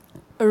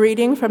A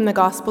reading from the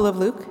Gospel of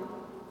Luke.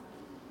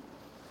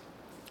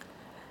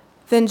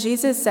 Then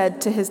Jesus said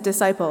to his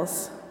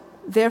disciples,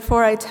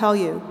 "Therefore I tell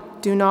you,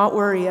 do not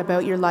worry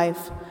about your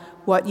life,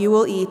 what you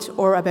will eat,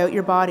 or about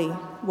your body,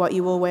 what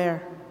you will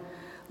wear.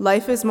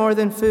 Life is more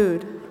than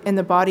food, and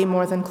the body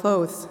more than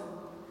clothes.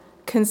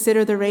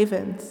 Consider the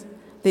ravens.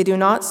 They do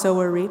not sow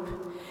or reap.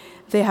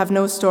 They have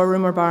no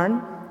storeroom or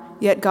barn,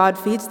 yet God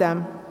feeds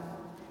them.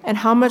 And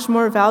how much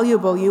more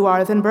valuable you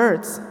are than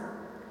birds.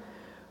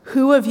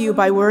 Who of you,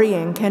 by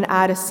worrying, can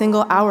add a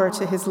single hour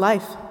to his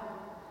life?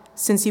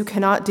 Since you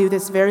cannot do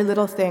this very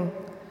little thing,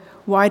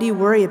 why do you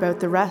worry about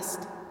the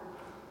rest?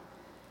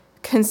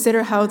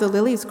 Consider how the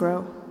lilies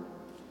grow.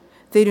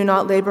 They do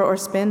not labor or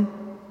spin.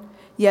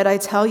 Yet I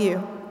tell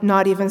you,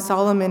 not even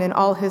Solomon in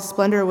all his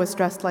splendor was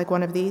dressed like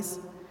one of these.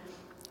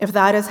 If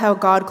that is how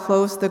God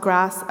clothes the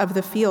grass of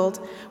the field,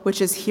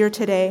 which is here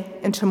today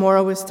and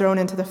tomorrow is thrown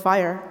into the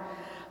fire,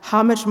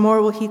 how much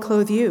more will he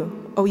clothe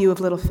you, O you of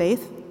little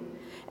faith?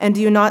 And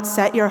do not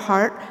set your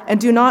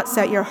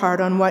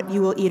heart on what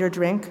you will eat or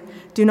drink.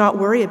 Do not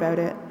worry about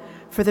it,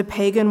 for the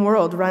pagan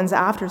world runs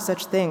after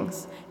such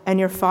things, and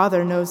your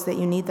Father knows that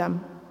you need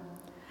them.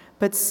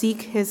 But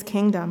seek his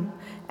kingdom,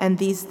 and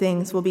these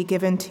things will be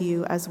given to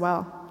you as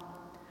well.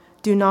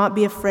 Do not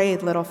be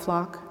afraid, little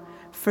flock,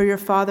 for your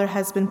Father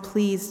has been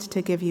pleased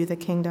to give you the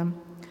kingdom.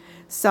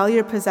 Sell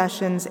your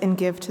possessions and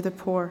give to the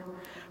poor.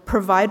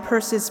 Provide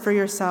purses for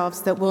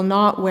yourselves that will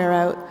not wear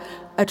out,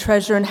 a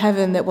treasure in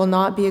heaven that will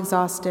not be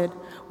exhausted,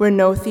 where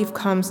no thief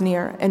comes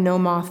near and no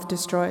moth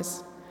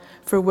destroys.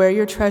 For where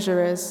your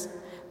treasure is,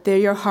 there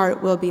your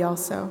heart will be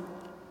also."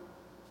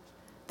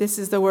 This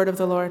is the word of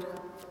the Lord.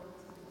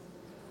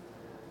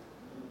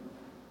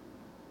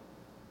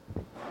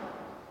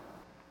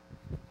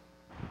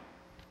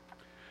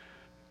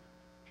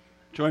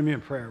 Join me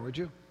in prayer, would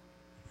you?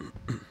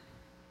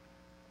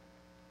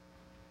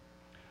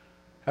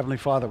 Heavenly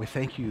Father, we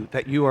thank you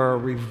that you are a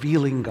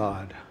revealing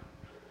God.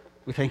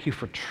 We thank you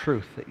for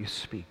truth that you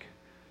speak.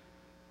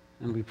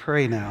 And we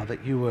pray now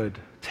that you would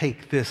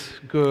take this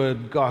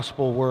good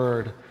gospel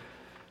word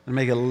and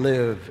make it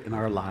live in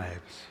our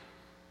lives.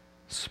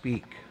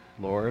 Speak,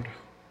 Lord.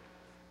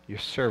 Your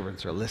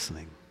servants are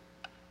listening.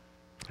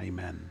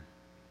 Amen.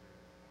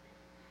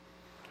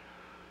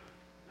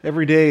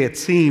 Every day it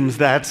seems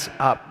that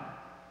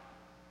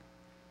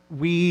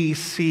we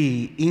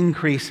see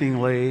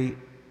increasingly,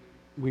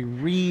 we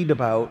read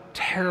about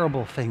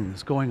terrible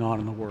things going on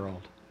in the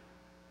world.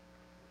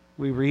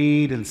 We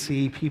read and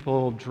see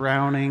people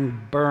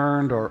drowning,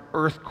 burned, or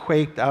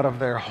earthquaked out of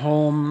their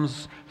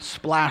homes,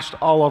 splashed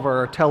all over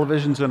our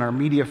televisions and our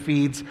media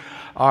feeds,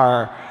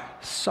 our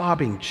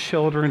sobbing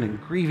children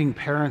and grieving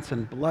parents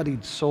and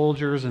bloodied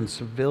soldiers and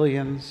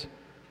civilians.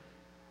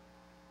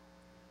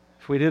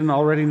 If we didn't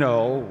already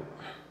know,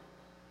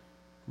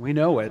 we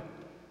know it,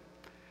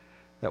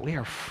 that we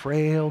are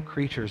frail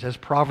creatures, as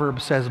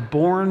Proverbs says,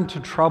 born to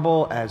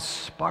trouble as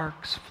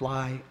sparks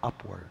fly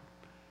upward.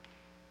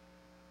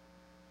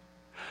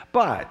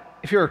 But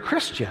if you're a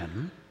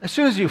Christian, as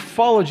soon as you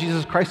follow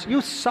Jesus Christ,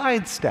 you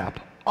sidestep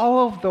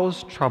all of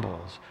those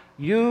troubles.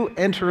 You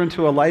enter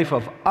into a life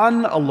of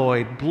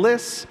unalloyed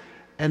bliss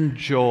and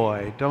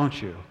joy,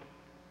 don't you?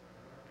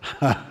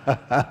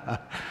 I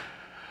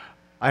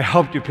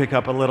hoped you pick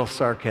up a little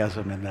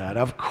sarcasm in that.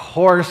 Of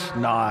course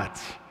not.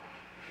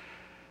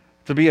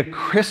 To be a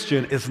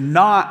Christian is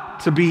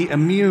not to be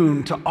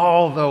immune to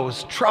all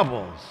those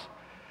troubles.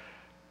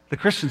 The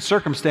Christian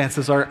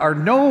circumstances are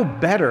no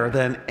better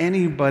than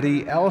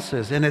anybody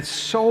else's, and it's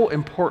so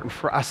important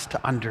for us to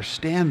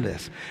understand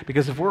this,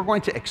 because if we're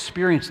going to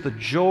experience the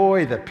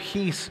joy, the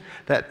peace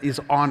that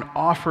is on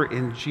offer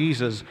in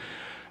Jesus,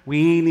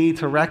 we need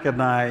to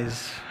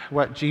recognize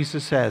what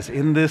Jesus says: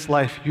 in this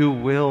life you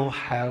will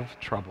have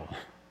trouble.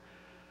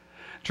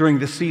 During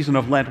this season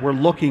of Lent, we're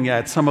looking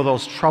at some of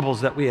those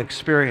troubles that we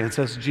experience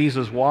as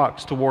Jesus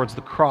walks towards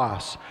the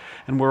cross,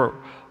 and we're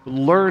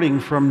learning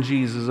from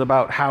Jesus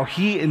about how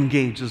he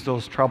engages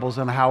those troubles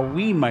and how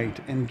we might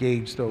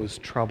engage those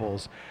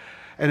troubles.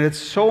 And it's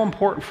so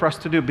important for us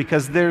to do,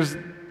 because there's,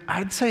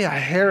 I'd say, a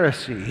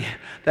heresy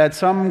that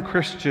some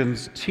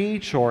Christians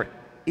teach or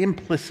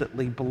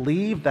implicitly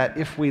believe that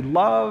if we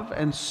love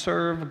and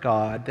serve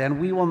God, then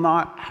we will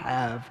not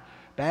have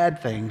bad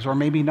things, or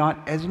maybe not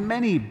as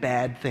many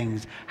bad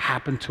things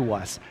happen to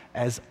us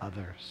as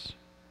others.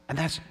 And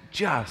that's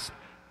just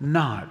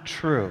not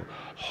true.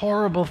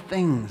 Horrible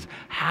things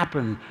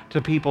happen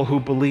to people who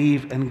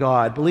believe in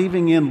God.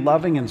 Believing in,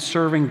 loving, and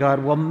serving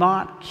God will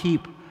not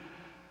keep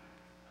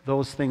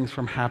those things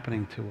from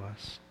happening to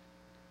us.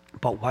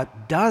 But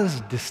what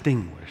does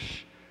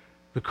distinguish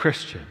the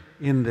Christian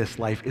in this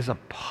life is a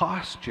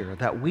posture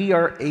that we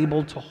are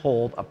able to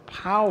hold, a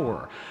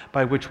power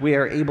by which we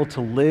are able to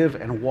live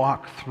and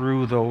walk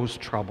through those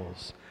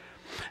troubles.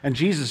 And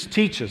Jesus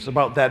teaches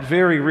about that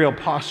very real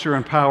posture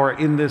and power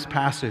in this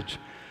passage,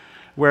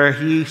 where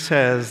he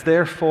says,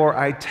 "Therefore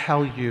I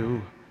tell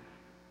you,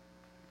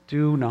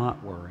 do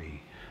not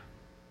worry."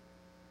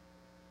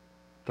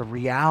 the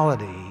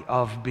reality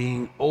of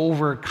being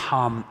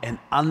overcome and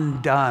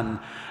undone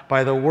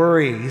by the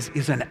worries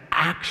is an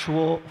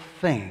actual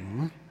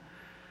thing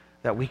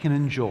that we can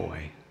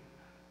enjoy.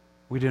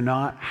 We do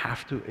not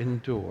have to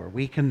endure.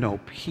 We can know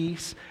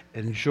peace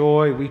and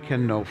joy. We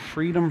can know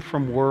freedom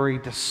from worry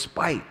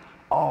despite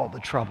all the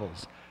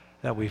troubles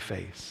that we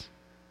face.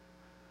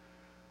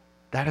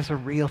 That is a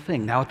real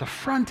thing. Now, at the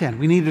front end,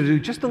 we need to do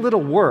just a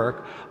little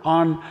work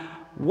on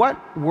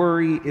what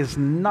worry is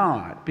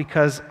not,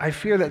 because I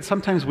fear that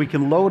sometimes we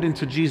can load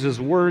into Jesus'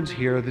 words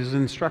here, these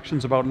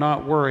instructions about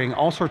not worrying,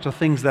 all sorts of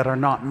things that are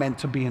not meant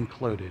to be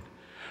included.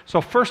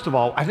 So first of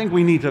all, I think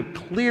we need to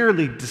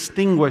clearly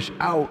distinguish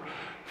out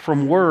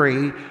from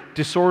worry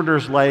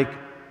disorders like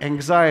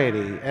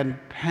anxiety and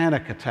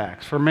panic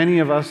attacks. For many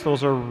of us,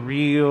 those are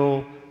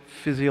real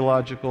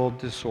physiological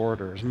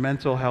disorders,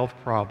 mental health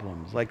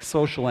problems like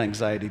social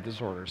anxiety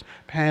disorders,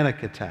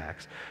 panic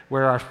attacks,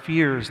 where our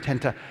fears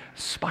tend to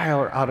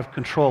spiral out of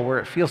control, where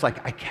it feels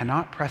like I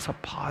cannot press a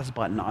pause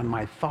button on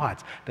my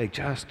thoughts. They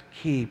just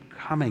keep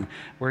coming,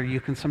 where you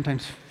can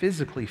sometimes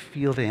physically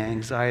feel the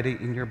anxiety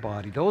in your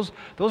body. Those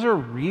are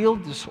real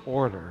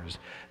disorders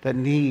that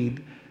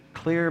need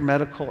clear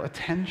medical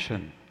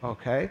attention,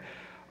 okay?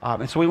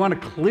 And so we want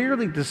to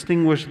clearly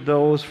distinguish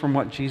those from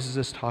what Jesus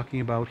is talking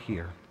about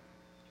here.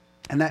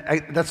 And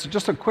that's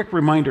just a quick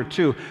reminder,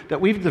 too,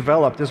 that we've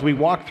developed, as we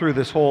walk through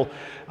this whole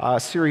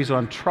series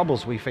on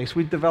troubles we face,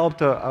 we've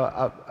developed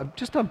a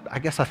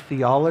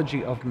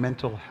theology of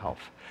mental health,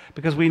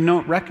 because we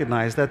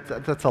recognize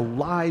that that's a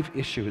live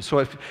issue. So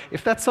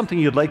if that's something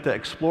you'd like to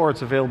explore,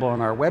 it's available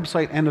on our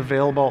website and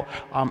available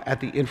at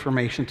the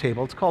information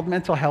table. It's called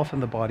Mental Health in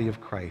the Body of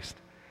Christ.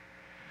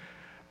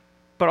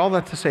 But all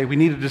that to say, we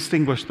need to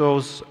distinguish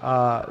those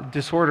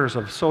disorders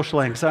of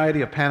social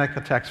anxiety, of panic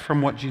attacks,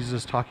 from what Jesus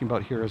is talking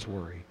about here as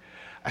worry.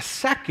 A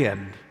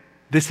second,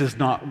 this is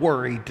not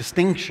worry,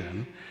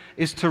 distinction,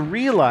 is to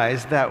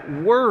realize that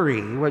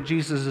worry, what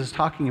Jesus is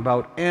talking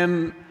about,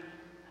 and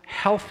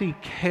healthy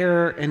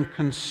care and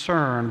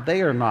concern,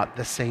 they are not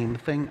the same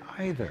thing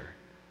either.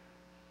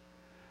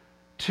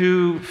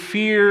 To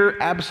fear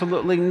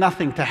absolutely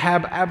nothing, to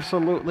have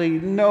absolutely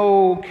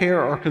no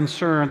care or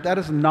concern, that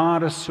is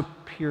not a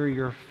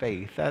superior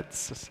faith.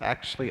 That's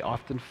actually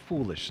often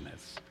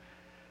foolishness.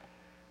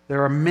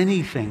 There are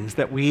many things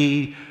that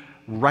we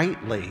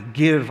rightly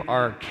give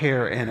our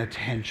care and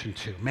attention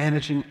to: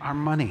 managing our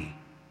money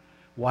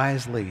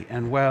wisely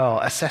and well,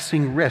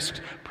 assessing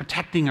risks,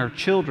 protecting our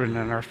children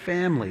and our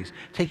families,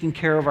 taking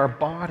care of our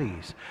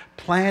bodies,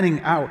 planning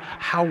out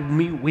how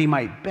we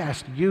might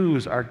best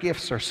use our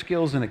gifts, our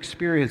skills, and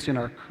experience in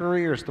our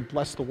careers to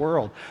bless the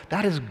world.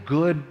 That is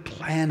good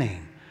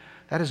planning.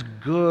 That is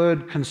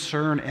good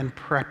concern and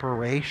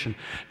preparation.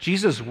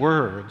 Jesus'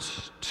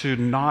 words to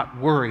not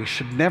worry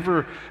should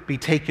never be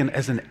taken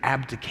as an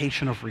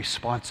abdication of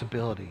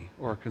responsibility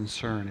or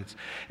concern.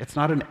 It's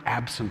not an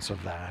absence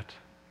of that.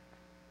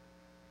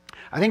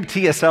 I think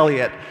T.S.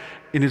 Eliot,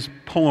 in his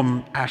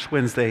poem Ash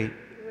Wednesday,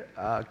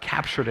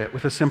 captured it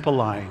with a simple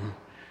line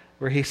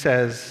where he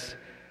says,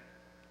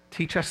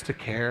 "Teach us to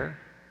care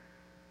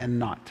and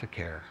not to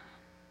care."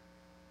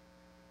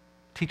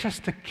 Teach us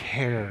to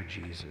care,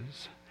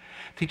 Jesus.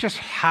 Teach us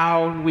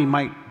how we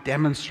might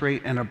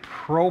demonstrate an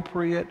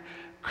appropriate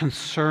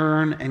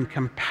concern and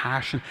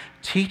compassion.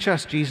 Teach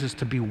us, Jesus,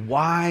 to be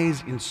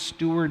wise in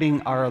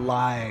stewarding our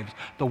lives,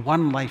 the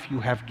one life you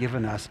have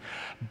given us.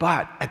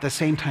 But at the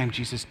same time,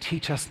 Jesus,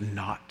 teach us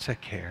not to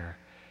care.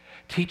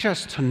 Teach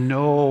us to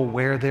know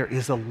where there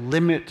is a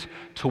limit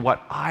to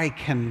what I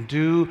can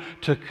do,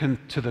 to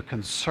the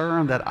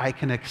concern that I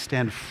can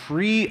extend.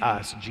 Free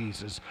us,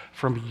 Jesus,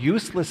 from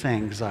useless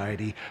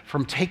anxiety,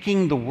 from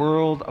taking the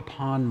world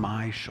upon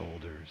my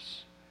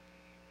shoulders.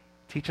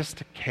 Teach us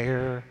to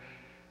care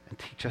and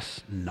teach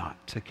us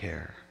not to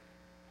care.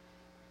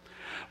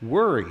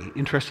 Worry,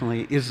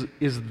 interestingly, is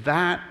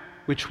that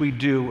which we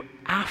do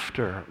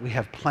after we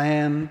have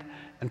planned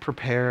and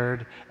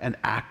prepared and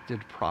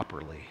acted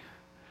properly.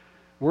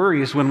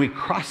 Worry is when we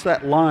cross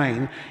that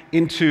line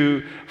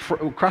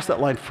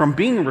from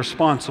being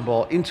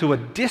responsible into a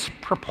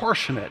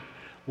disproportionate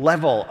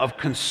level of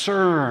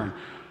concern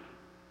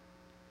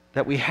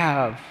that we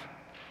have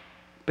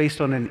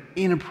based on an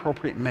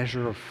inappropriate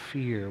measure of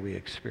fear we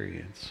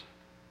experience.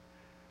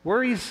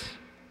 Worry is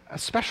a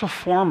special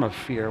form of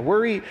fear.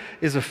 Worry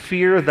is a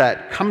fear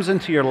that comes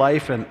into your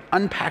life and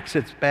unpacks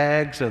its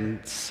bags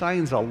and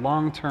signs a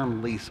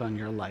long-term lease on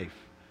your life.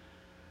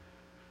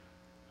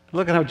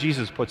 Look at how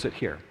Jesus puts it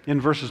here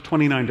in verses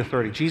 29 to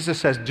 30. Jesus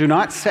says, "Do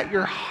not set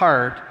your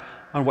heart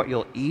on what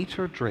you'll eat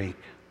or drink.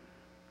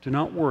 Do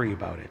not worry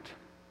about it."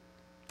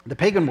 The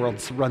pagan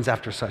world runs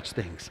after such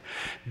things.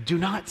 Do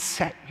not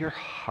set your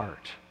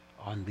heart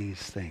on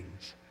these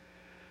things.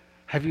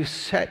 Have you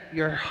set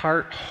your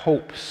heart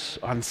hopes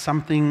on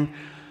something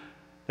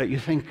that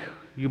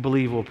you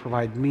believe will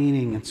provide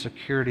meaning and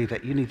security,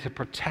 that you need to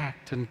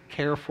protect and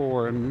care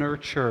for and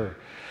nurture?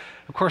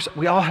 Of course,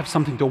 we all have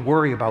something to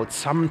worry about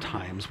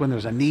sometimes when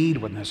there's a need,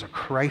 when there's a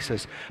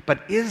crisis.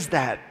 But is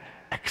that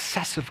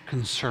excessive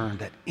concern,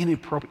 that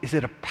inappropriate? Is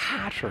it a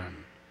pattern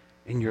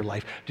in your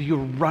life? Do you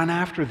run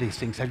after these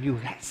things? Have you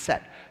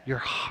set your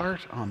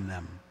heart on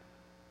them?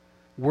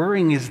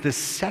 Worrying is this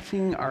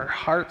setting our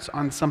hearts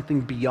on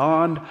something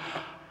beyond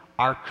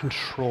our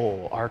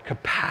control, our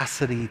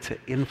capacity to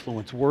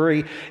influence.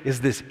 Worry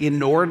is this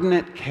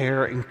inordinate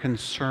care and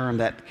concern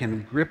that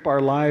can grip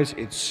our lives.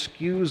 It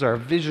skews our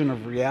vision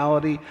of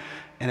reality,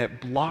 and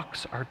it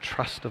blocks our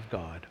trust of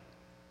God.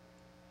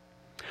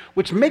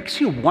 Which makes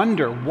you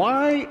wonder,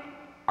 why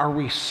are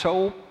we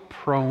so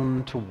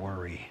prone to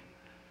worry?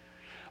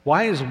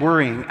 Why is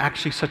worrying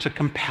actually such a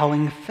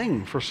compelling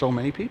thing for so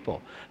many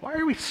people? Why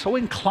are we so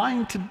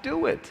inclined to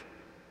do it?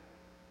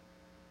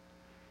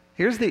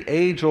 Here's the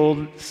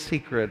age-old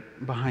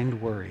secret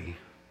behind worry.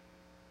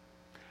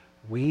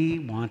 We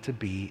want to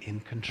be in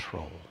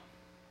control.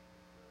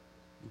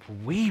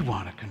 We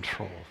want to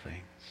control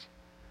things.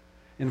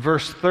 In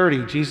verse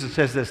 30, Jesus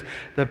says this,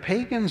 "The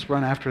pagans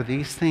run after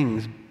these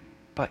things,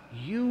 but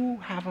you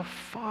have a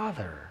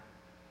Father."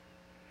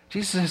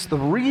 Jesus says the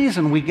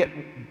reason we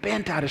get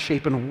bent out of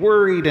shape and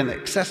worried and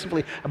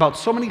excessively about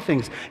so many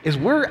things is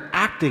we're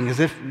acting as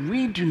if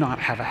we do not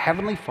have a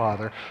heavenly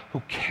Father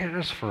who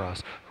cares for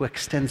us, who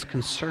extends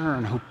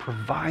concern, who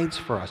provides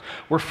for us.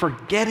 We're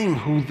forgetting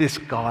who this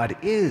God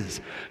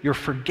is. You're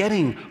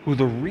forgetting who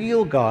the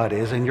real God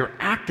is, and you're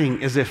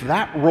acting as if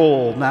that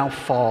role now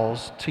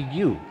falls to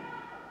you.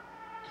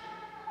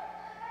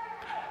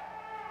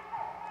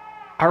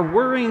 Our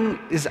worrying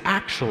is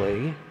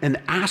actually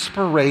an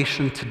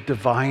aspiration to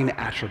divine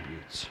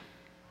attributes.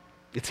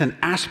 It's an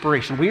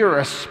aspiration. We are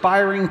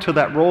aspiring to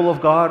that role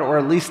of God, or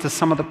at least to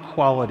some of the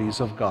qualities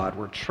of God.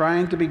 We're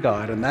trying to be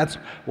God, and that's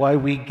why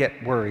we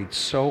get worried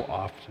so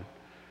often.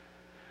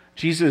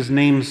 Jesus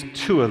names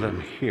two of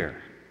them here.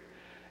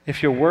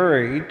 If you're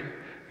worried,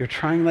 you're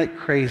trying like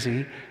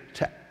crazy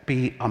to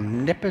be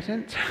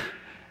omnipotent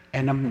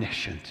and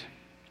omniscient.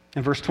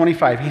 In verse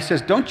 25, he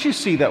says, "Don't you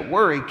see that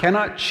worry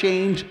cannot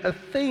change a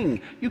thing?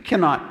 You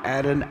cannot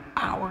add an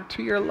hour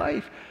to your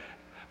life."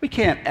 We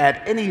can't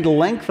add any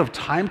length of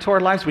time to our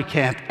lives. We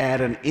can't add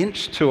an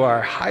inch to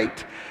our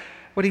height.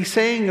 What he's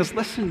saying is,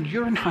 listen,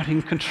 you're not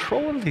in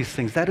control of these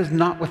things. That is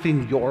not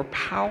within your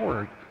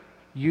power.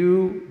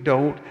 You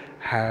don't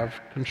have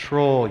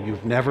control.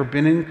 You've never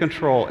been in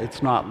control.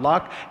 It's not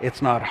luck.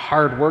 It's not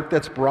hard work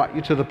that's brought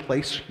you to the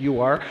place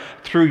you are.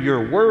 Through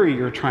your worry,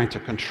 you're trying to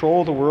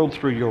control the world.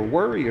 Through your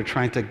worry, you're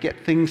trying to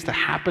get things to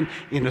happen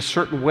in a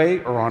certain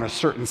way or on a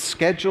certain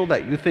schedule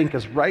that you think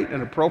is right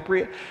and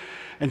appropriate.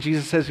 And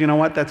Jesus says, you know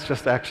what? That's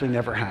just actually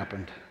never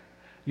happened.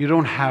 You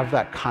don't have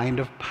that kind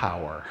of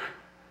power.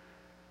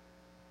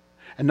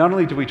 And not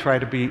only do we try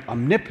to be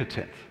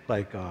omnipotent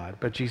like God,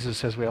 but Jesus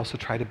says we also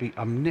try to be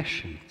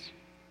omniscient.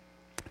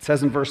 It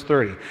says in verse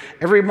 30,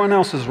 "Everyone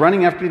else is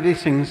running after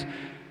these things,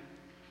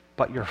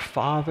 but your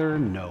Father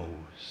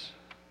knows."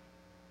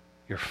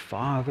 Your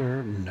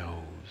Father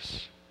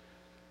knows.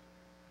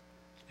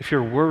 If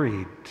you're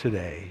worried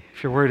today,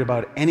 if you're worried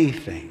about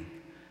anything,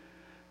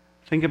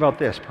 think about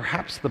this.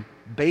 Perhaps the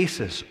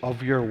basis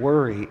of your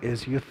worry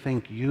is you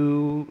think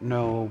you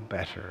know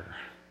better.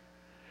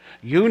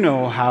 You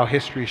know how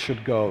history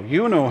should go.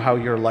 You know how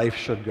your life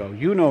should go.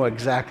 You know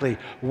exactly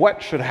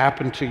what should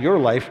happen to your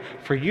life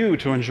for you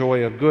to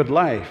enjoy a good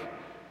life.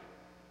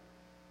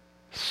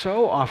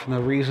 So often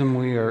the reason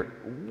we are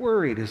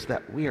worried is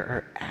that we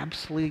are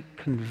absolutely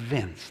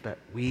convinced that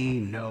we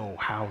know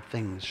how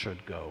things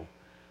should go.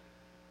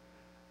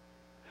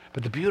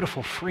 But the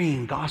beautiful,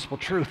 freeing gospel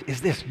truth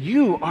is this: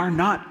 you are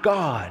not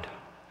God.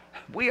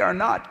 We are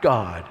not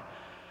God.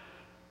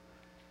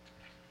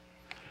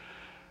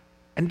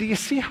 And do you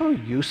see how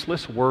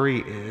useless worry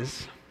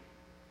is?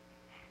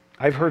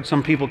 I've heard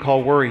some people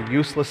call worry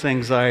useless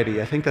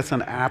anxiety. I think that's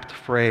an apt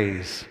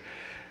phrase.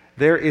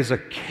 There is a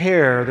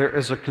care, there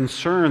is a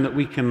concern that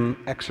we can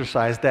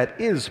exercise that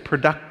is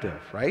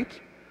productive, right?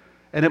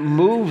 And it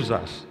moves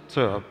us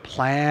to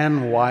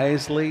plan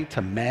wisely,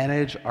 to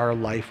manage our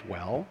life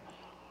well.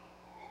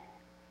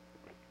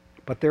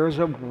 But there is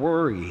a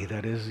worry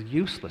that is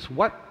useless.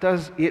 What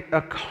does it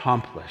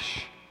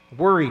accomplish?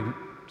 Worry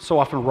so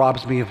often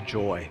robs me of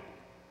joy.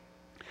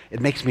 It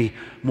makes me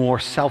more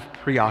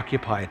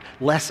self-preoccupied,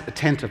 less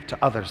attentive to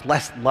others,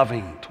 less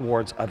loving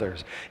towards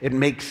others. It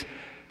makes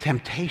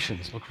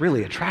temptations look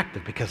really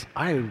attractive because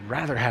I'd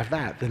rather have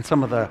that than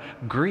some of the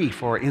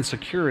grief or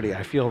insecurity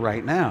I feel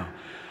right now.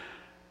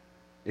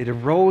 It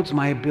erodes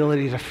my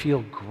ability to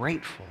feel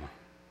grateful.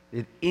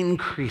 It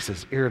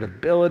increases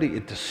irritability.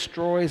 It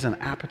destroys an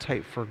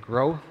appetite for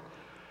growth.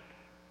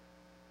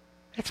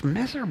 It's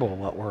miserable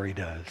what worry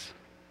does.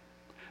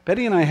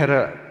 Betty and I had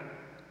a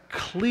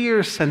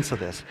clear sense of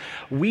this.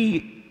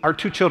 Our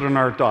two children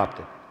are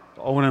adopted.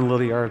 Owen and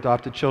Lily are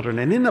adopted children.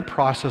 And in the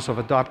process of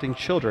adopting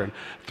children,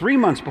 3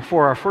 months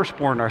before our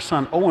firstborn, our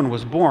son Owen,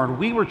 was born,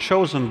 we were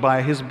chosen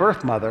by his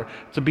birth mother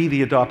to be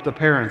the adoptive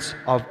parents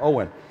of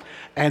Owen.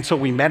 And so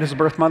we met his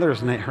birth mother.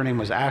 Her name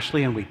was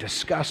Ashley, and we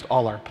discussed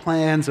all our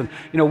plans. And,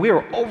 we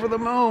were over the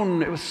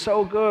moon. It was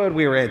so good.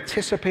 We were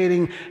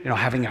anticipating,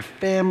 having a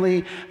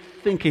family,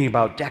 thinking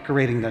about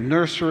decorating the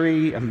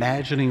nursery,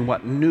 imagining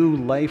what new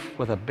life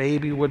with a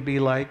baby would be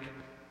like.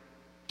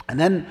 And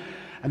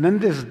then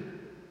this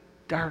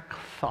dark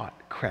thought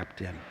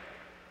crept in.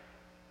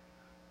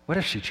 What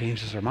if she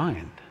changes her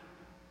mind?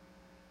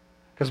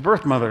 Because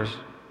birth mothers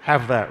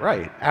have that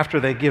right. After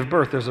they give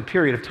birth, there's a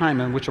period of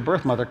time in which a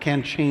birth mother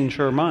can change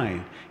her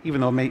mind,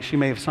 even though she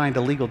may have signed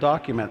a legal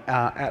document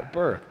at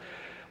birth.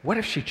 What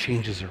if she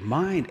changes her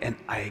mind? And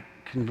I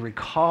can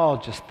recall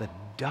just the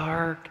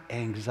dark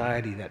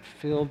anxiety that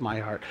filled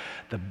my heart,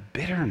 the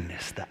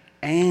bitterness, the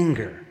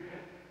anger.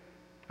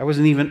 I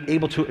wasn't even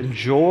able to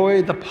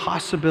enjoy the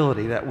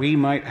possibility that we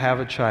might have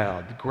a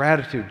child.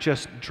 Gratitude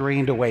just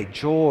drained away.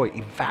 Joy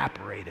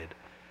evaporated.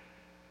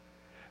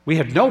 We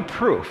had no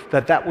proof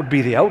that that would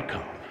be the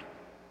outcome.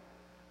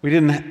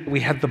 We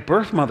had the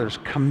birth mother's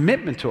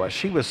commitment to us.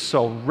 She was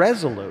so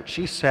resolute.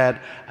 She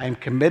said, I am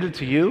committed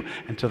to you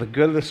and to the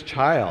good of this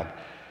child.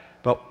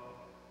 But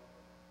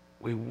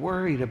we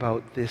worried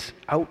about this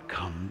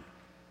outcome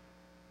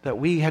that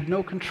we had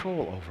no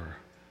control over.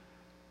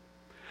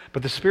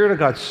 But the Spirit of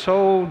God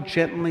so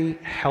gently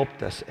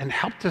helped us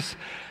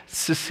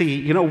to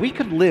see, we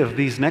could live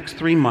these next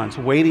 3 months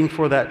waiting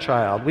for that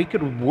child. We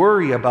could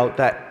worry about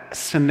that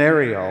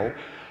scenario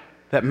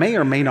that may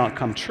or may not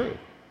come true.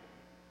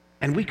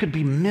 And we could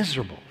be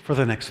miserable for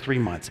the next 3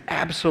 months,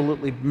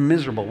 absolutely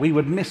miserable. We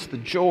would miss the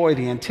joy,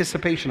 the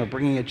anticipation of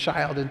bringing a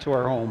child into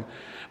our home.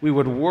 We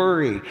would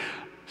worry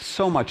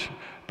so much.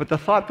 But the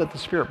thought that the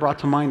Spirit brought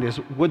to mind is,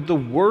 would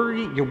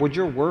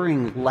your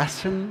worrying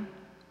lessen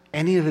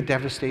any of the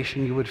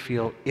devastation you would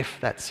feel if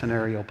that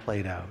scenario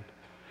played out?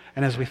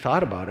 And as we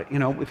thought about it,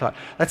 we thought,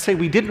 let's say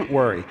we didn't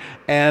worry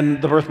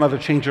and the birth mother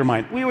changed her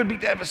mind. We would be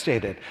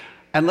devastated.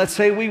 And let's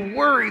say we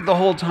worried the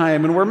whole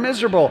time and we're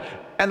miserable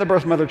and the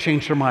birth mother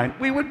changed her mind.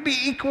 We would be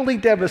equally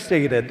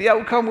devastated. The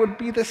outcome would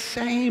be the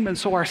same. And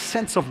so our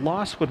sense of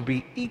loss would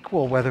be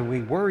equal whether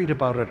we worried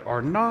about it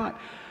or not.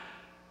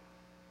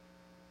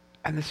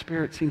 And the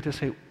Spirit seemed to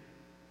say,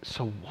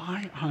 so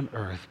why on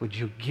earth would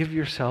you give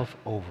yourself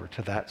over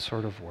to that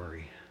sort of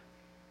worry?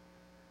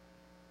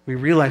 We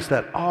realized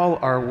that all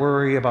our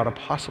worry about a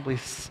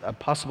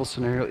possible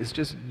scenario is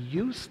just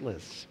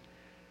useless.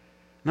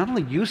 Not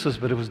only useless,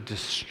 but it was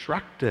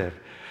destructive.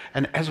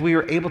 And as we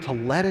were able to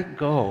let it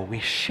go, we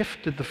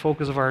shifted the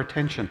focus of our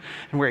attention,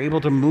 and we're able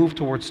to move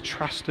towards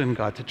trust in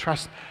God, to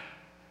trust,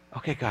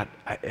 okay, God,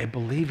 I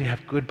believe you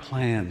have good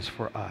plans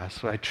for us.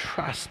 So I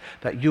trust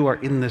that you are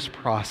in this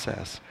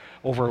process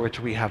over which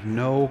we have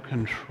no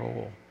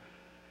control.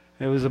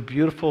 It was a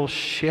beautiful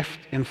shift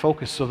in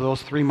focus. So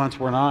those 3 months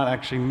were not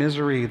actually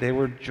misery, they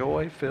were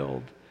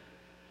joy-filled.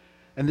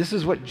 And this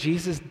is what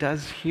Jesus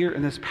does here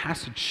in this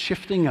passage,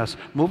 shifting us,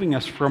 moving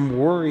us from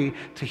worry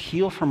to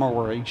heal from our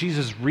worry.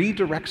 Jesus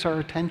redirects our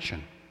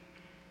attention.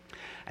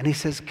 And he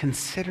says,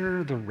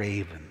 consider the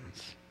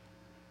ravens.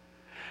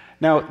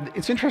 Now,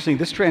 it's interesting,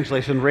 this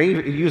translation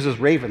uses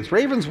ravens.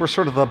 Ravens were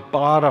sort of the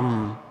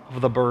bottom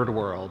of the bird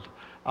world.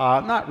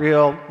 Not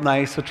real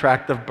nice,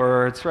 attractive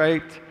birds,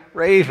 right?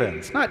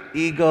 Ravens, not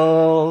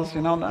eagles,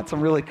 not some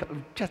really,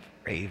 just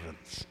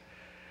ravens.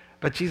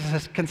 But Jesus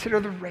says, consider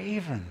the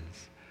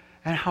ravens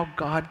and how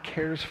God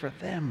cares for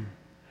them.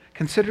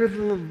 Consider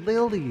the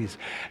lilies.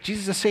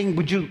 Jesus is saying,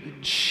 would you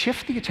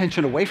shift the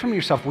attention away from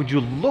yourself? Would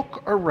you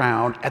look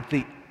around at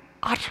the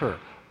utter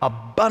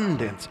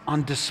abundance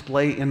on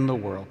display in the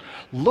world?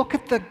 Look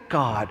at the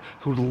God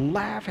who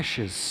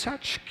lavishes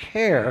such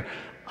care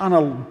on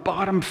a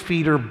bottom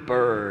feeder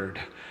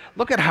bird.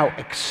 Look at how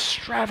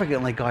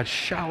extravagantly God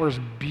showers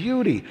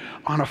beauty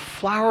on a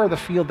flower of the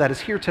field that is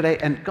here today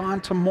and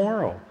gone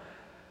tomorrow.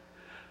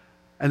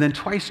 And then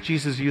twice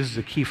Jesus uses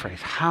a key phrase,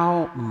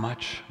 how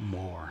much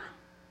more?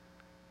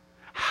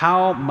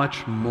 How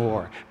much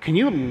more? Can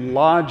you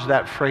lodge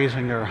that phrase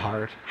in your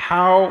heart?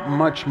 How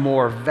much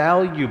more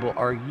valuable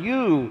are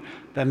you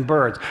than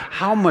birds?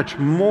 How much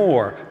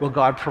more will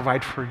God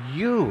provide for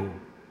you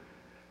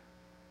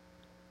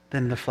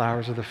than the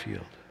flowers of the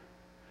field?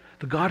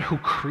 The God who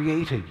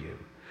created you,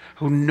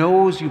 who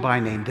knows you by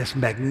name, this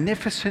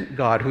magnificent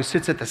God who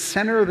sits at the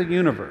center of the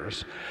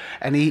universe,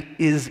 and he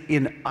is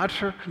in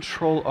utter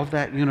control of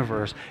that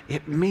universe.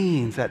 It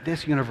means that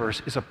this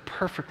universe is a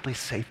perfectly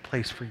safe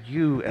place for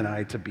you and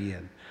I to be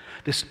in.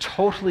 This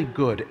totally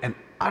good and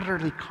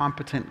utterly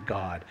competent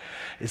God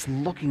is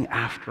looking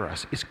after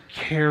us, is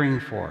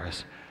caring for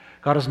us.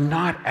 God is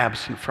not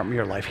absent from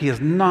your life. He is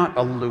not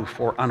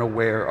aloof or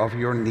unaware of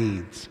your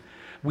needs.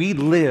 We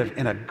live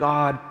in a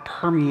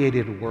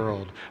God-permeated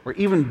world where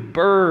even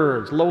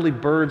birds, lowly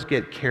birds,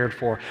 get cared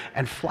for,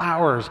 and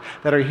flowers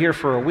that are here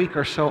for a week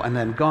or so and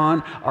then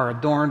gone are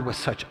adorned with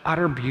such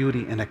utter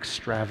beauty and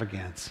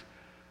extravagance.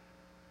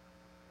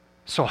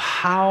 So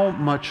how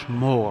much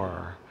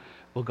more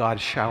will God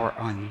shower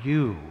on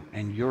you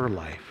and your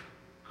life,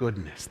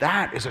 goodness.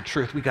 That is a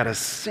truth we got to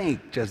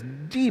sink just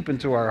deep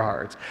into our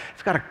hearts.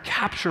 It's got to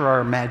capture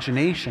our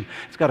imagination.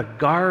 It's got to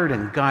guard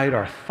and guide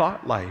our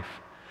thought life.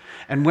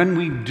 And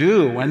when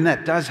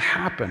that does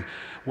happen,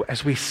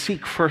 as we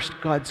seek first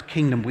God's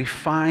kingdom, we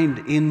find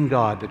in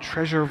God the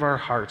treasure of our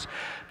hearts.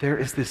 There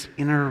is this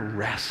inner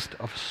rest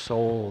of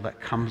soul that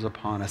comes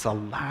upon us, a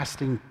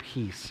lasting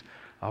peace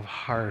of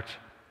heart.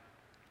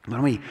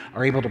 When we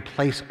are able to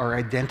place our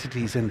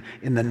identities in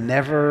the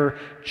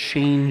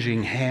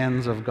never-changing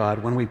hands of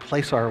God, when we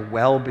place our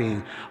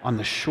well-being on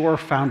the sure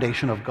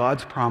foundation of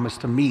God's promise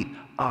to meet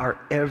our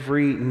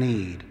every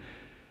need,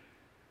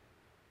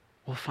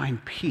 we'll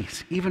find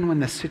peace, even when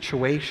the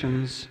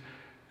situations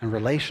and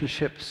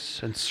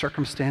relationships and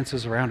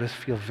circumstances around us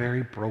feel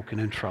very broken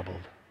and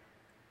troubled.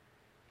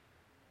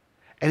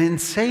 And in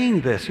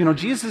saying this,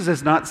 Jesus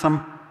is not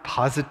some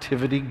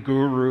positivity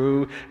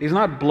guru. He's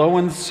not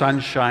blowing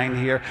sunshine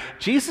here.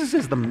 Jesus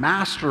is the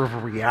master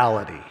of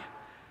reality.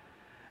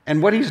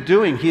 And what he's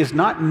doing, he is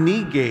not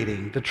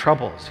negating the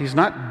troubles. He's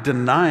not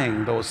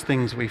denying those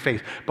things we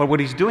face. But what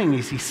he's doing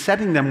is he's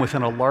setting them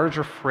within a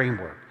larger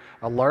framework,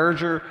 a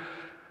larger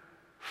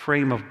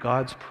frame of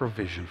God's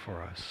provision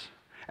for us.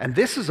 And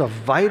this is a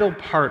vital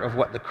part of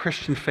what the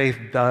Christian faith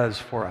does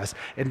for us.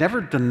 It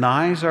never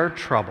denies our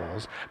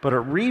troubles, but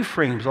it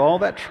reframes all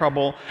that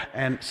trouble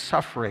and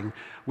suffering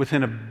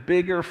within a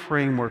bigger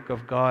framework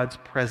of God's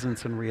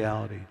presence and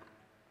reality.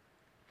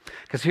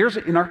 Because here's,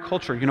 in our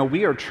culture,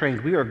 we are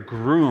trained, we are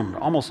groomed.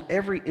 Almost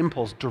every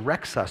impulse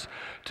directs us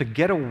to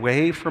get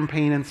away from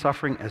pain and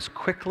suffering as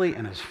quickly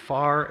and as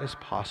far as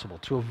possible,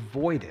 to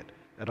avoid it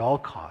at all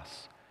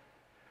costs.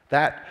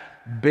 I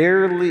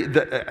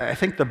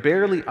think the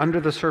barely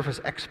under the surface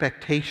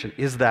expectation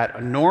is that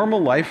a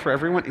normal life for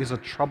everyone is a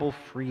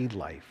trouble-free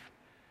life.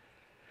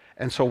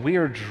 And so we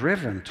are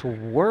driven to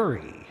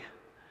worry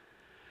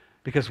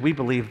because we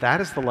believe that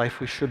is the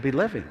life we should be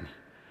living.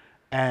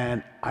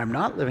 And I'm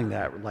not living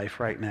that life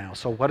right now.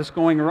 So what is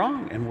going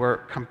wrong? And we're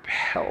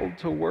compelled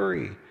to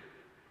worry.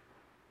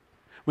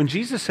 When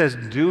Jesus says,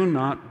 "Do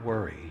not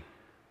worry,"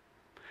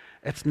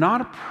 it's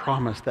not a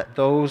promise that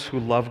those who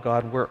love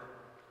God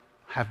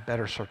have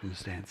better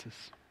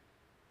circumstances.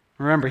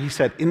 Remember, he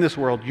said, in this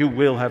world you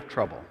will have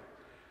trouble.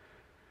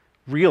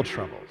 Real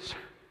troubles.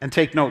 And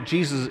take note,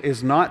 Jesus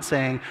is not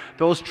saying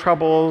those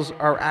troubles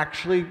are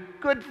actually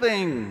good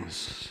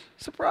things.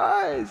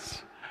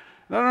 Surprise!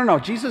 No.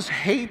 Jesus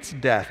hates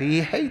death.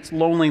 He hates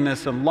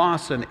loneliness and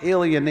loss and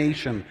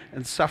alienation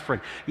and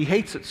suffering. He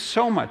hates it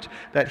so much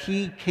that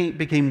he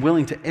became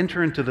willing to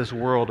enter into this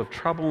world of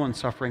trouble and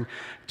suffering,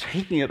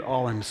 taking it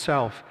all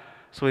himself,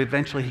 so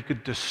eventually he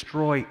could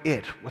destroy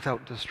it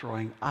without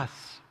destroying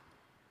us.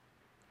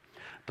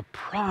 The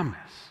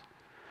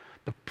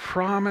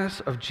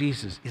promise of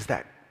Jesus is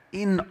that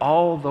in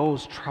all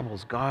those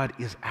troubles, God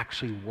is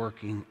actually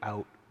working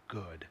out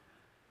good.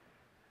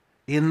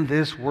 In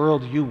this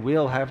world you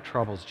will have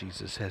troubles,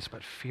 Jesus says,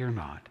 but fear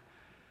not,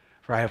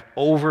 for I have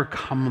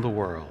overcome the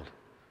world.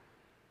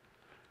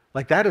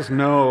 Like, that is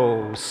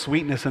no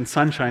sweetness and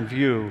sunshine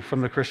view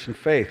from the Christian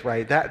faith,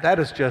 right? That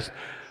is just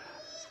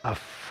a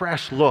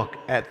fresh look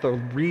at the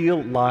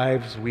real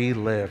lives we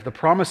live. The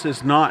promise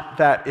is not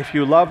that if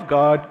you love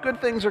God, good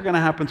things are going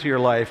to happen to your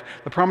life.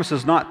 The promise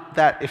is not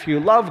that if you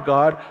love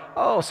God,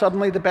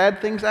 suddenly the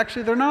bad things,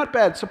 actually they're not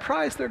bad.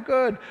 Surprise, they're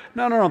good.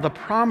 No. The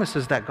promise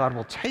is that God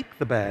will take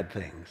the bad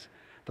things,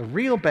 the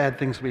real bad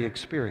things we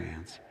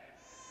experience,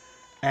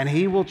 and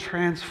he will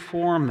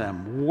transform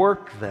them,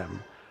 work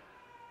them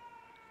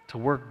to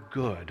work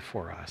good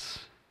for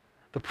us.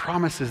 The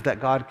promise is that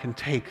God can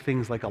take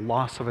things like a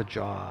loss of a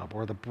job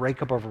or the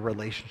breakup of a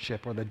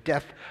relationship or the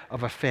death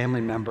of a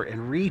family member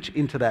and reach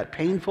into that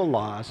painful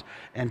loss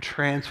and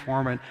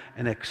transform it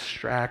and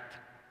extract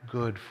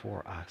good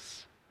for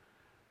us.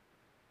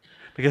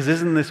 Because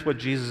isn't this what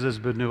Jesus has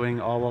been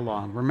doing all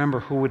along?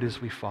 Remember who it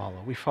is we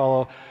follow. We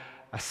follow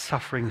a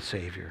suffering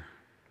Savior.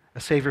 A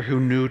Savior who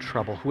knew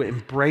trouble, who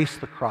embraced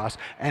the cross,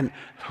 and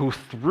who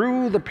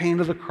through the pain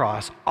of the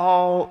cross,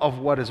 all of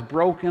what is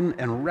broken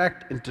and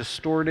wrecked and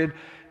distorted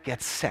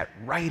gets set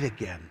right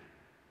again.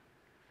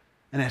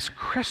 And as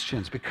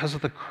Christians, because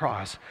of the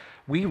cross,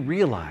 we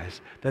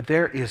realize that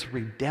there is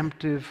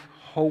redemptive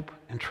hope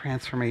and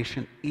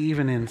transformation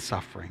even in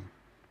suffering.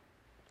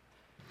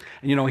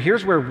 And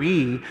here's where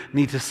we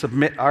need to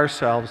submit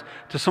ourselves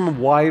to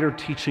some wider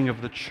teaching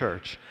of the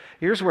church.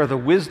 Here's where the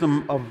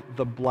wisdom of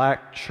the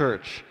Black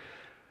church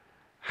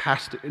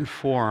has to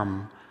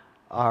inform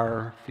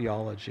our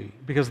theology.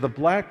 Because the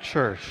Black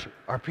church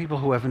are people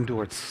who have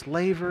endured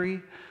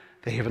slavery,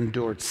 they have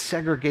endured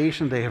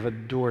segregation, they have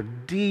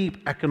endured deep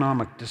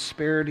economic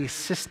disparity,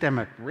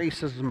 systemic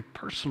racism,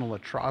 personal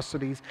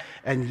atrocities,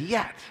 and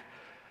yet,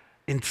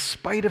 in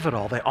spite of it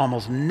all, they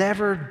almost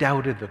never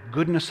doubted the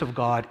goodness of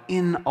God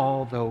in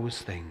all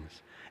those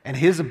things and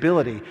his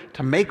ability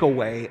to make a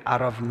way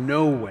out of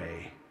no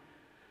way.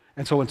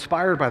 And so,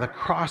 inspired by the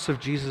cross of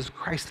Jesus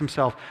Christ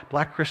himself,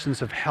 Black Christians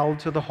have held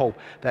to the hope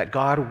that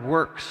God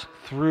works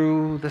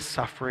through the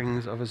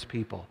sufferings of his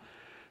people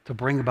to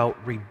bring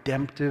about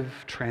redemptive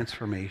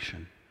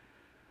transformation.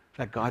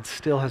 that God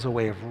still has a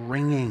way of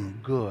wringing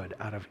good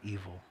out of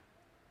evil.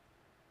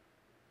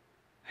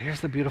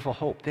 Here's the beautiful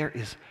hope. There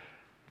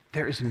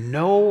is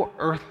no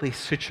earthly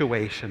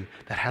situation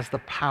that has the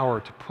power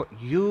to put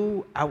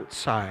you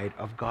outside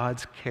of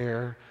God's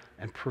care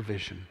and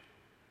provision.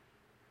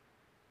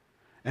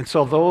 And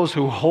so those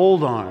who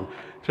hold on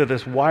to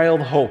this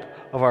wild hope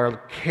of our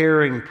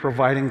caring,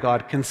 providing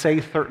God can say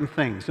certain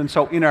things. And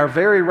so in our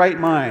very right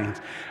minds,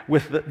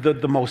 with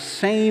the most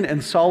sane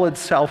and solid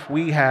self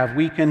we have,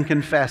 we can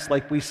confess,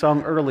 like we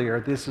sung earlier,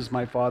 this is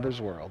my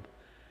Father's world.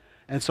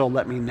 And so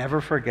let me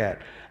never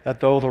forget that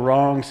though the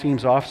wrong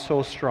seems oft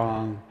so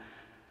strong,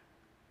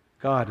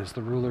 God is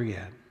the ruler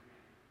yet.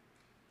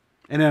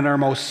 And in our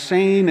most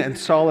sane and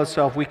solid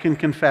self, we can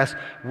confess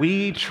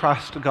we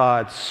trust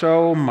God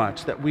so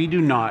much that we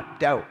do not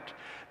doubt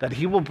that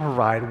He will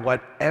provide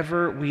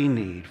whatever we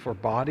need for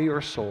body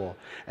or soul,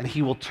 and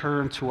He will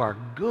turn to our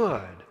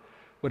good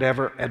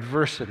whatever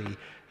adversity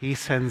He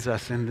sends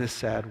us in this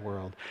sad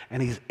world.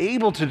 And He's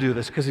able to do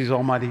this because He's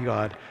Almighty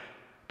God,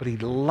 but He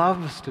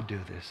loves to do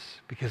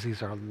this because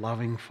He's our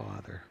loving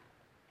Father.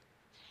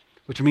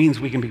 Which means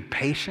we can be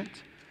patient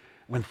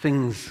when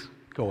things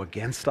go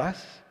against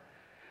us.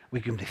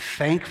 We can be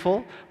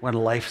thankful when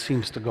life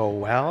seems to go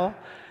well.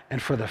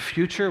 And for the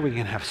future, we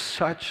can have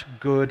such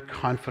good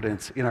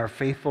confidence in our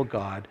faithful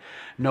God,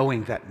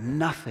 knowing that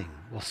nothing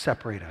will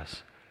separate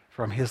us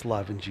from His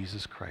love in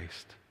Jesus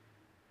Christ.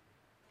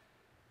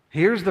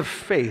 Here's the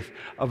faith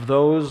of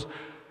those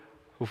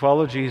who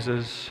follow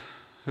Jesus,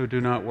 who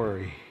do not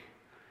worry.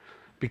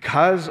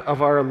 Because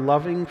of our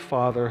loving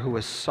Father who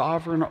is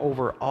sovereign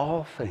over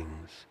all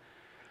things,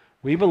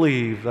 we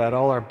believe that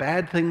all our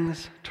bad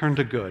things turn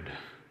to good.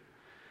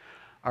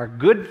 Our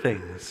good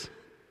things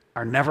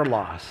are never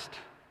lost,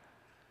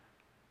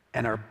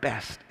 and our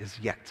best is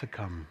yet to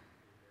come.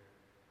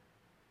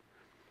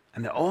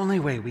 And the only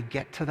way we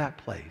get to that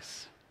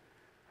place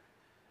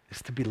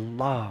is to be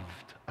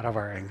loved out of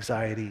our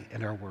anxiety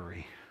and our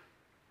worry.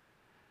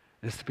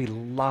 Is to be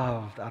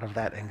loved out of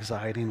that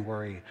anxiety and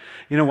worry.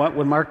 You know what?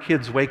 When our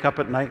kids wake up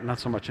at night, not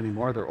so much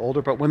anymore, they're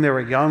older, but when they were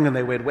young and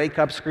they would wake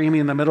up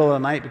screaming in the middle of the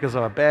night because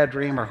of a bad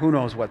dream or who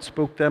knows what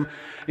spooked them,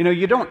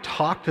 you don't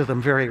talk to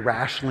them very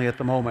rationally at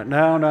the moment.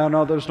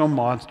 No, there's no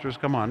monsters,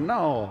 come on.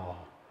 No.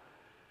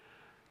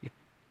 You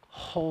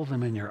hold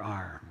them in your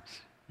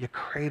arms. You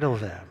cradle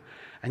them.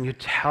 And you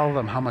tell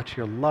them how much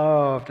you're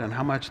loved and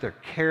how much they're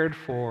cared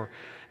for.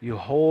 You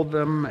hold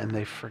them and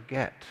they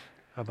forget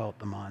about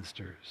the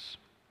monsters.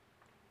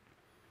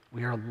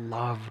 We are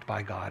loved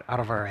by God out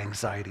of our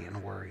anxiety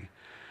and worry.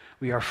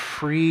 We are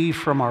free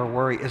from our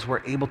worry as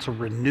we're able to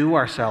renew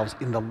ourselves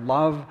in the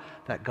love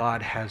that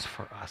God has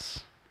for us.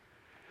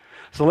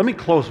 So let me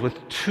close with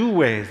two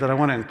ways that I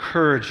want to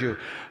encourage you,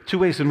 two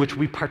ways in which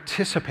we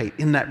participate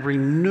in that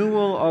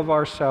renewal of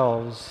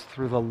ourselves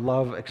through the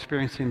love,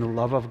 experiencing the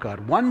love of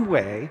God. One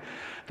way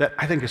that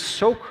I think is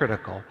so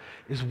critical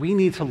is we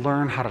need to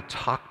learn how to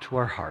talk to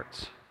our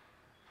hearts.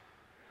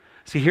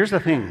 See, here's the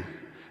thing.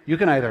 You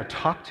can either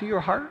talk to your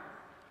heart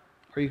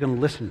or you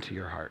can listen to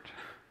your heart.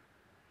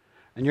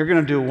 And you're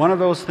going to do one of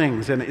those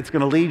things, and it's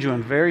going to lead you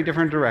in very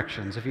different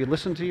directions. If you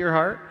listen to your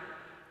heart,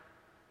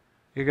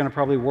 you're going to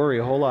probably worry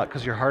a whole lot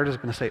because your heart is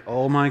going to say,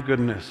 oh my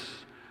goodness,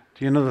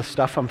 do you know the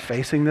stuff I'm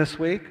facing this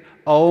week?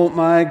 Oh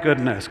my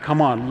goodness,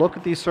 come on, look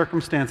at these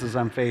circumstances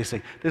I'm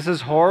facing. This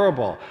is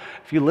horrible.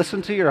 If you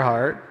listen to your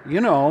heart,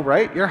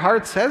 right? Your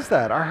heart says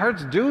that. Our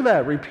hearts do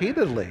that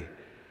repeatedly.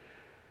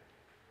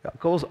 It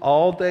goes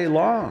all day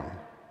long.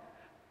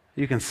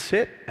 You can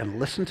sit and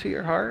listen to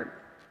your heart,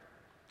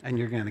 and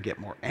you're going to get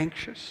more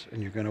anxious,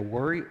 and you're going to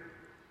worry.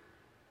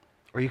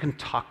 Or you can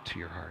talk to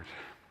your heart.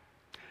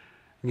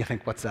 And you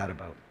think, what's that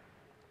about?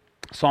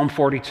 Psalm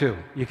 42,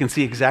 you can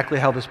see exactly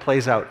how this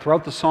plays out.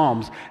 Throughout the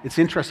Psalms, it's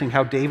interesting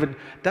how David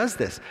does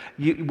this.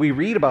 We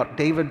read about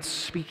David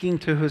speaking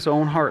to his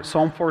own heart.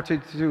 Psalm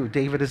 42,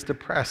 David is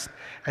depressed,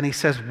 and he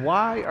says,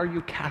 why are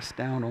you cast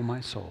down, O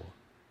my soul?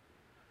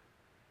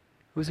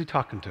 Who is he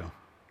talking to?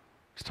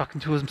 He's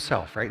talking to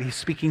himself, right? He's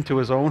speaking to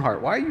his own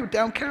heart. Why are you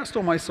downcast,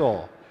 O my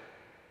soul?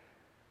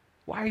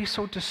 Why are you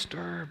so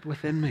disturbed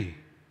within me?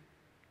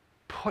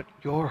 Put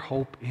your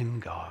hope in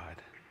God.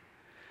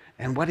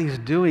 And what he's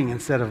doing,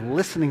 instead of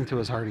listening to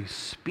his heart, he's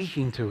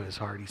speaking to his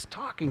heart. He's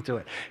talking to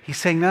it. He's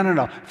saying,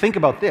 no. Think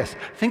about this.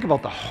 Think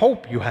about the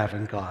hope you have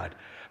in God.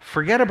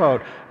 Forget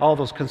about all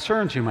those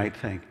concerns you might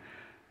think.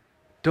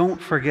 Don't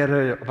forget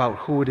about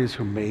who it is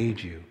who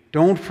made you.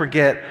 Don't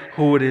forget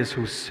who it is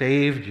who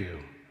saved you.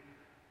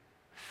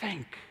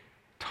 Think.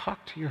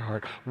 Talk to your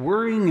heart.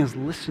 Worrying is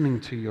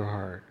listening to your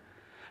heart.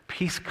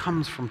 Peace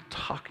comes from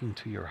talking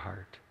to your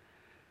heart.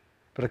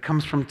 But it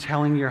comes from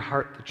telling your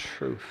heart the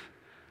truth.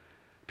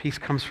 Peace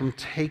comes from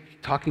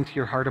talking to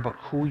your heart about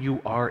who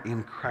you are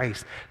in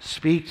Christ.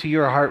 Speak to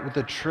your heart with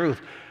the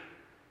truth.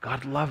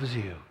 God loves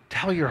you.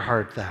 Tell your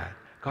heart that.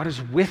 God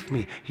is with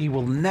me. He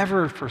will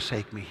never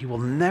forsake me. He will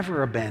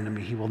never abandon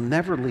me. He will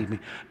never leave me.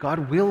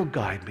 God will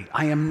guide me.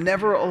 I am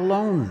never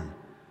alone.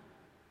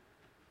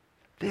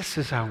 This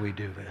is how we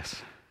do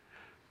this.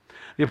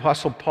 The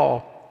Apostle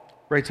Paul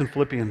writes in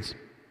Philippians,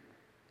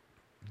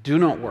 "Do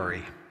not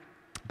worry,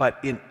 but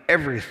in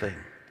everything,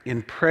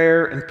 in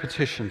prayer and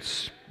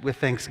petitions, with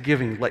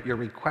thanksgiving, let your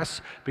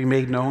requests be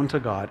made known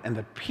to God, and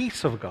the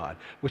peace of God,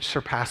 which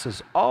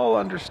surpasses all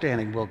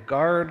understanding, will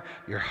guard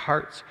your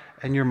hearts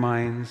and your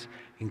minds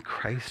in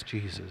Christ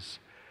Jesus."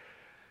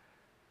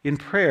 In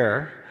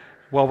prayer,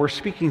 while we're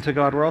speaking to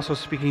God, we're also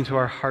speaking to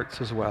our hearts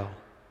as well.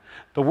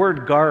 The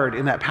word guard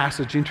in that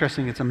passage,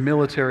 interesting, it's a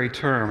military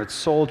term. It's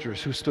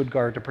soldiers who stood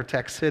guard to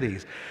protect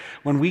cities.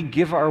 When we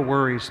give our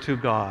worries to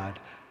God,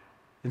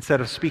 instead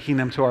of speaking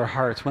them to our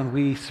hearts, when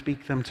we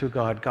speak them to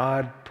God,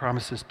 God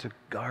promises to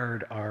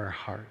guard our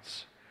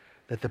hearts,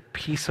 that the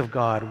peace of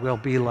God will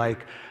be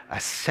like a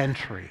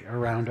sentry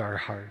around our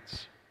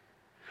hearts.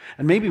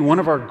 And maybe one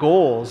of our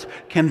goals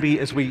can be,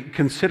 as we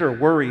consider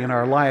worry in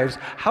our lives,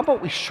 how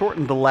about we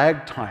shorten the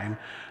lag time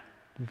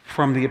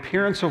from the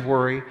appearance of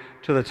worry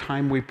to the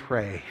time we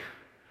pray?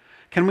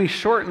 Can we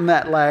shorten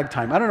that lag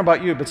time? I don't know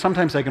about you, but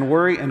sometimes I can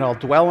worry and I'll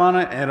dwell on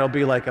it and it'll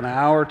be like an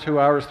hour, 2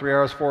 hours, 3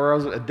 hours, 4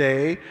 hours a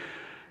day.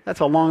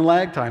 That's a long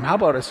lag time. How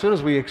about as soon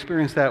as we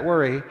experience that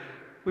worry,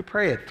 we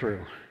pray it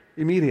through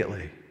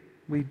immediately?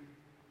 We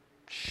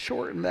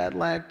shorten that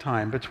lag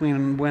time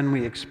between when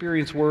we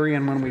experience worry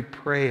and when we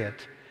pray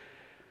it.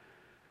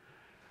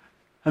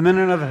 And then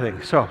another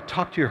thing, so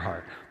talk to your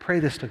heart. Pray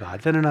this to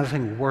God. Then another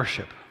thing,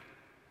 worship.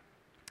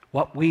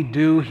 What we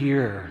do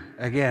here,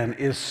 again,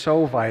 is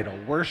so vital.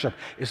 Worship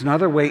is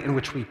another way in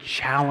which we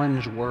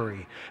challenge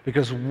worry,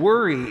 because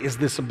worry is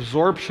this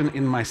absorption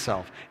in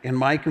myself, in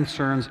my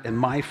concerns and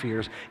my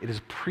fears. It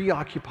is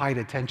preoccupied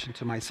attention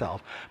to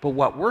myself. But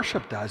what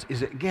worship does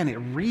is, again, it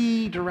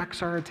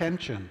redirects our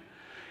attention.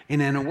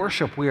 And in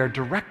worship, we are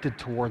directed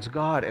towards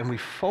God, and we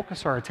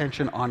focus our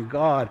attention on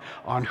God,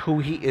 on who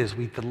He is.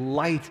 We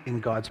delight in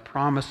God's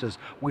promises.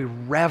 We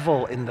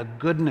revel in the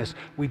goodness.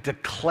 We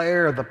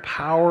declare the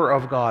power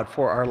of God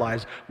for our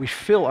lives. We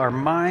fill our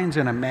minds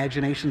and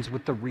imaginations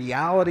with the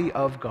reality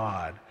of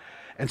God.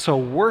 And so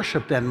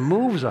worship then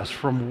moves us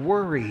from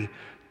worry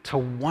to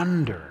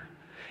wonder.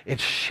 It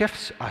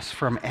shifts us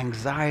from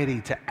anxiety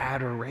to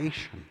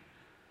adoration.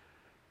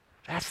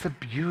 That's the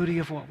beauty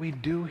of what we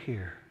do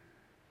here.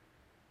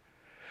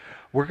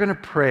 We're going to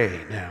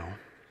pray now.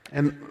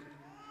 And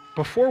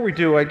before we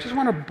do, I just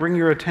want to bring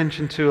your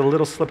attention to a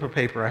little slip of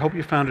paper. I hope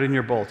you found it in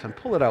your bulletin.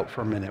 Pull it out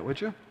for a minute,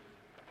 would you?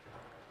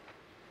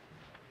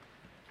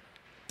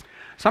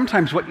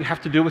 Sometimes what you have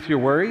to do with your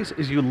worries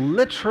is you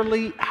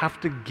literally have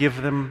to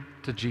give them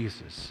to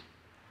Jesus.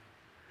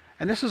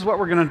 And this is what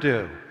we're going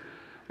to do.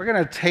 We're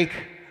going to take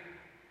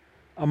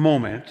a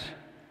moment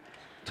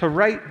to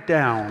write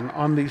down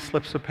on these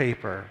slips of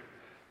paper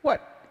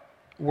what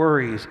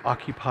worries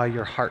occupy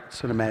your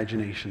hearts and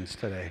imaginations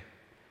today.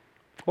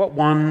 What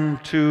 1,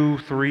 2,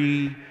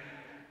 3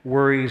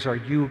 worries are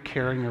you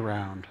carrying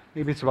around?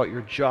 Maybe it's about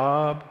your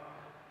job,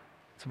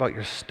 it's about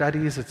your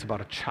studies, it's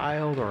about a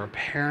child or a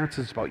parent,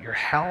 it's about your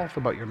health,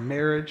 about your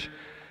marriage.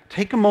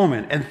 Take a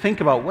moment and think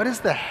about what is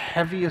the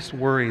heaviest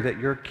worry that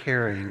you're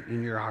carrying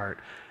in your heart,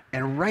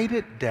 and write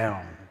it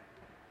down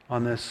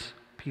on this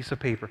piece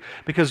of paper.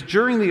 Because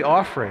during the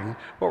offering,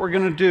 what we're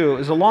going to do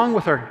is, along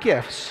with our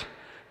gifts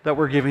that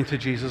we're giving to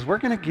Jesus, we're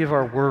going to give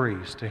our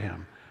worries to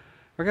Him.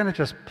 We're going to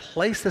just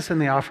place this in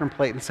the offering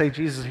plate and say,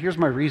 Jesus, here's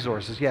my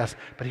resources, yes,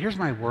 but here's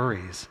my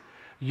worries.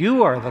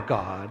 You are the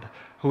God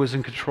who is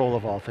in control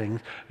of all things.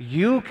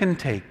 You can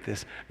take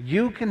this.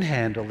 You can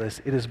handle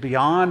this. It is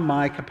beyond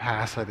my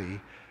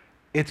capacity.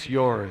 It's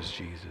yours,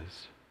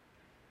 Jesus.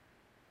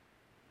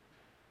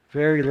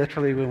 Very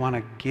literally, we want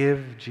to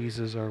give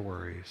Jesus our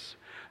worries.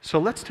 So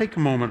let's take a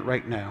moment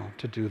right now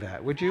to do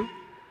that, would you?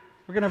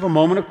 We're going to have a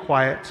moment of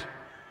quiet.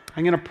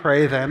 I'm going to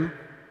pray then,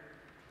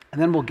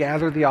 and then we'll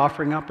gather the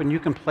offering up, and you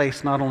can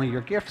place not only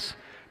your gifts,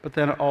 but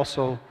then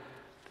also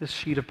this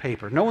sheet of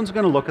paper. No one's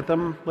going to look at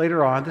them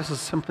later on. This is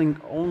something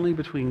only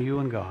between you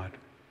and God.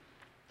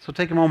 So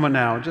take a moment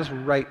now and just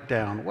write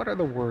down, what are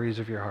the worries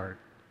of your heart?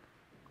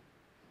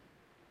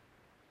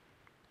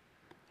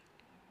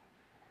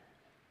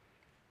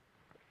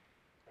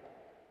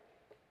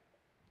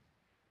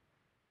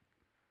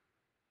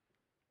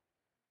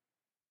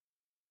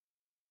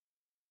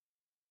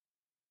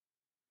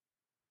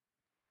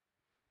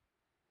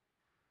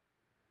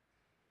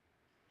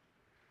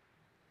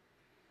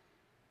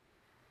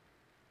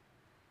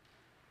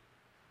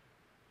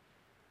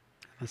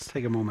 Let's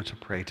take a moment to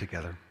pray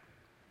together.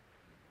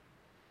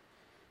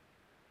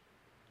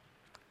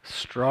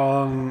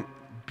 Strong,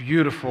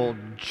 beautiful,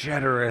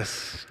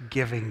 generous,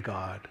 giving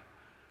God,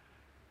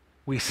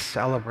 we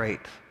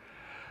celebrate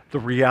the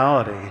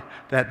reality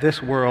that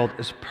this world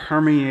is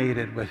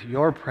permeated with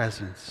your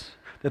presence,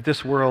 that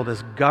this world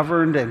is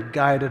governed and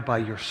guided by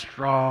your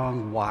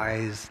strong,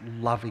 wise,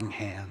 loving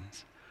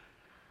hands.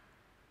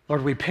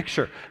 Lord, we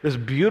picture this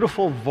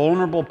beautiful,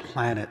 vulnerable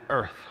planet,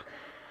 Earth,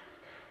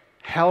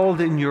 held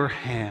in your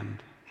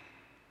hand.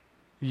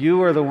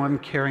 You are the one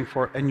caring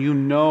for it, and you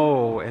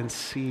know and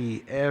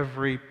see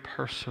every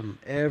person,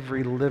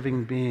 every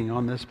living being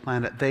on this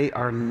planet. They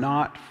are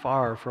not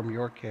far from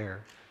your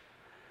care.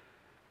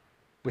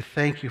 We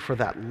thank you for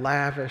that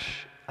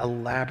lavish,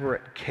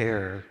 elaborate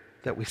care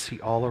that we see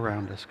all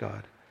around us,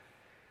 God.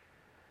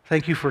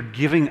 Thank you for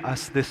giving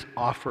us this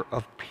offer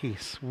of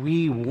peace.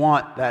 We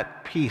want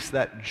that peace,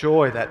 that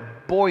joy,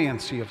 that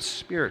buoyancy of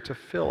spirit to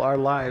fill our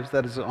lives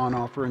that is on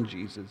offer in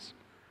Jesus.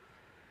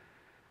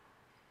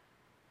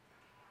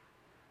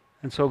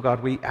 And so,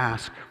 God, we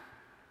ask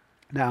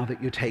now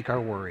that you take our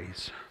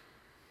worries,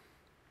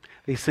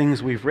 these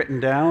things we've written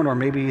down, or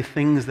maybe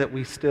things that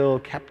we still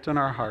kept in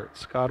our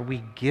hearts. God,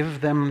 we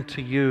give them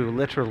to you,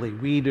 literally.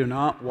 We do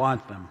not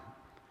want them.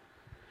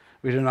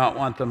 We do not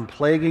want them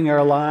plaguing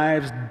our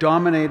lives,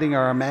 dominating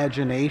our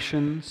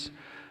imaginations,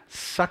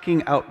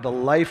 sucking out the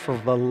life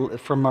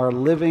from our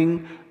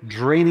living,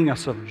 draining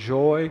us of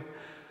joy.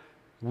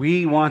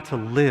 We want to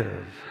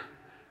live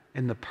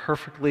in the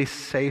perfectly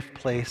safe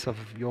place of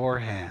your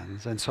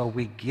hands. And so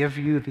we give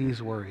you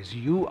these worries.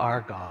 You are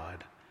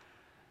God.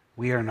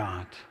 We are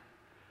not.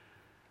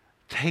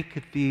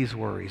 Take these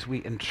worries.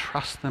 We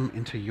entrust them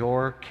into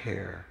your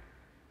care.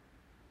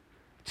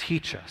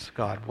 Teach us,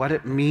 God, what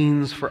it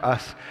means for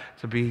us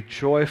to be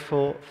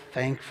joyful,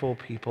 thankful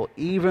people,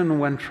 even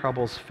when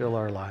troubles fill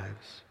our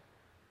lives.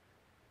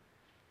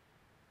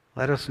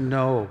 Let us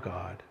know,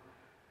 God,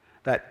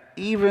 that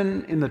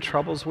even in the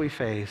troubles we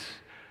face,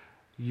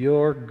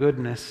 your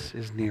goodness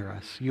is near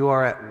us. You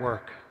are at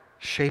work,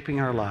 shaping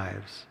our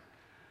lives,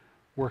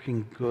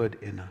 working good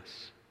in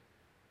us.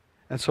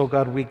 And so,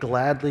 God, we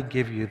gladly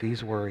give you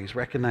these worries,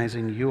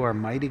 recognizing you are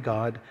mighty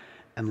God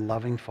and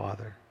loving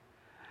Father.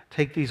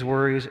 Take these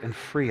worries and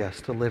free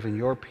us to live in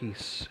your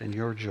peace and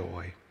your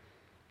joy.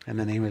 In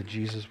the name of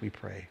Jesus we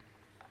pray.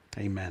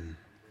 Amen.